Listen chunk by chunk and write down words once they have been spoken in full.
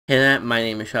Hey there, my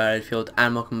name is Redfield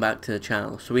and welcome back to the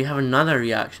channel. So we have another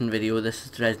reaction video. This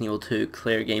is the Resident Evil 2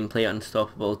 Claire gameplay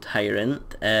Unstoppable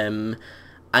Tyrant. I'm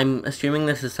assuming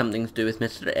this is something to do with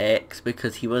Mr. X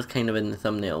because he was kind of in the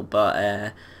thumbnail,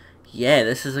 but yeah,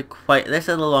 this is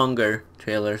a longer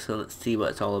trailer, so let's see what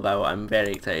it's all about. I'm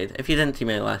very excited. If you didn't see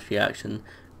my last reaction,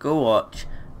 go watch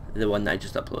the one that I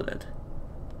just uploaded.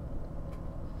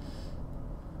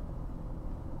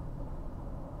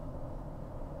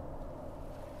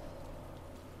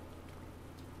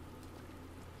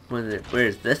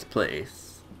 Where's this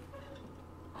place?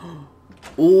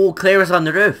 Oh, Claire was on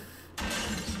the roof.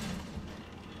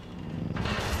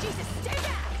 Jesus, stay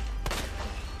back.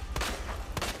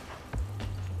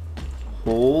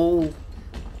 Oh.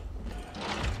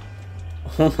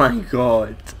 Oh my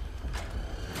god.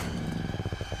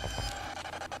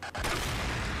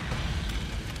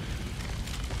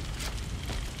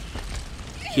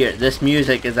 Here, this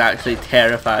music is actually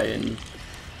terrifying.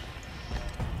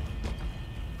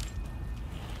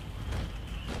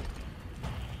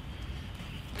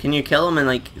 Can you kill him and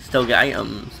like still get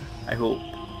items? I hope.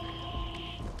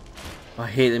 Oh, I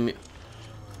hate the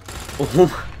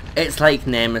Oh, it's like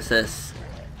Nemesis.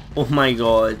 Oh my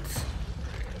god.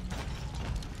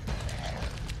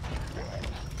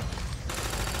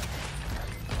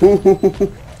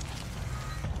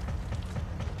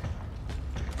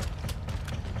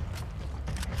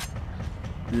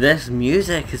 This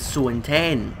music is so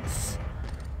intense.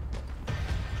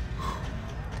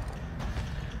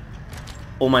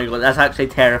 Oh my god, that's actually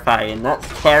terrifying. That's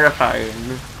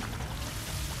terrifying.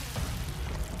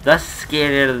 That's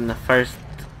scarier than the first,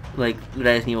 like,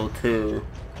 Resident Evil 2.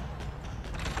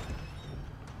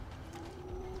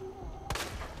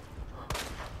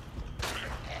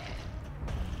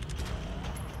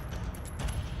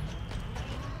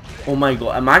 Oh my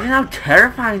god, imagine how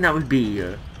terrifying that would be.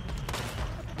 You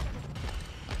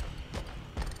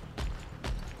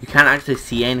can't actually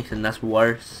see anything, that's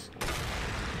worse.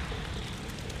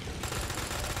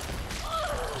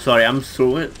 Sorry, I'm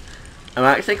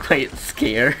actually quite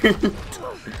scared. Is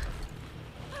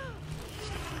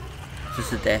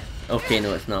this a death? Okay,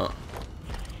 no it's not.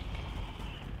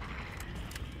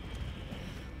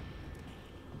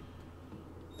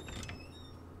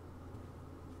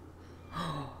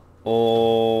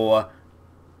 Oh,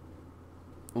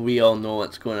 we all know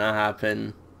what's going to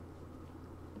happen.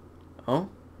 Oh,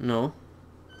 no.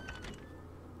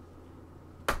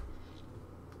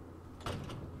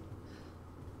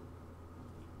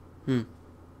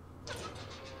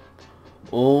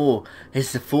 Oh,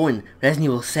 it's the phone. Resident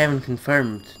Evil 7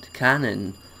 confirmed to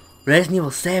canon. Resident Evil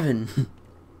 7.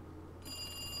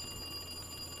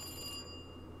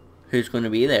 Who's going to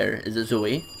be there? Is it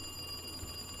Zoe?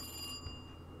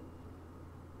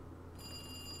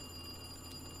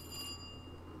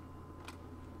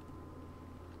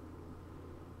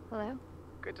 Hello?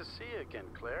 Good to see you again,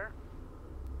 Claire.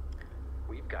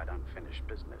 We've got unfinished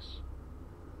business.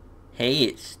 Hey,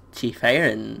 it's Chief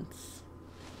Tyrant.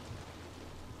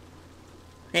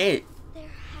 Hey.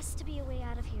 There has to be a way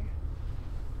out of here.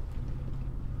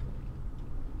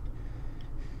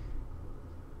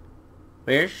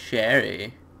 Where's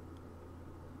Sherry?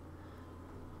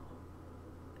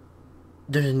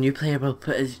 There's a new playable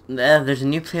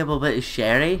bit of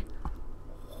Sherry?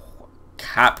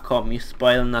 Capcom, you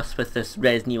spoiling us with this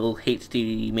Resident Evil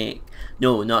HD remake.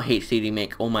 No, not HD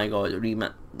remake. Oh my god,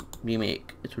 remake.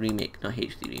 It's a remake, not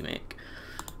HD remake.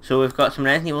 So we've got some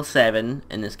Resident Evil 7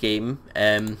 in this game.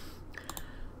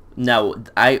 Now,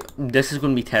 this is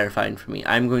going to be terrifying for me.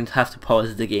 I'm going to have to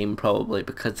pause the game probably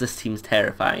because this seems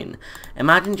terrifying.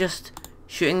 Imagine just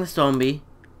shooting the zombie,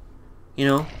 you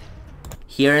know,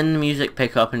 hearing the music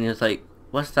pick up and you're just like,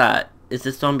 what's that? Is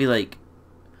this zombie like,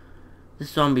 this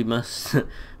zombie must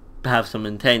have some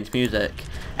intense music.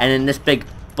 And then this big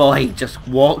boy just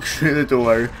walks through the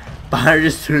door,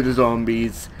 barges through the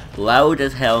zombies, loud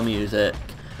as hell music.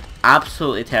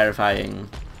 Absolutely terrifying.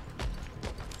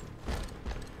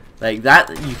 Like that,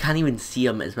 you can't even see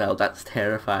him as well. That's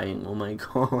terrifying. Oh my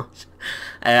gosh.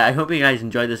 I hope you guys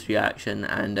enjoyed this reaction,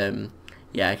 and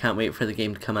yeah, I can't wait for the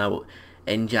game to come out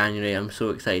in January. I'm so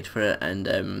excited for it,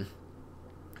 and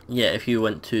yeah, if you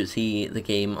want to see the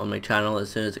game on my channel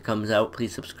as soon as it comes out,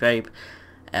 please subscribe.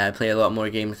 I play a lot more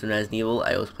games than Resident Evil.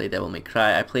 I also play Devil May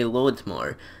Cry. I play loads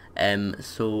more.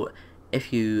 So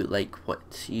if you like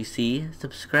what you see,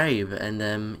 subscribe,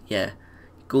 and yeah,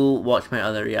 go watch my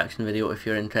other reaction video if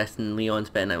you're interested in Leon's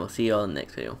bit, and I will see you all in the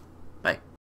next video. Bye.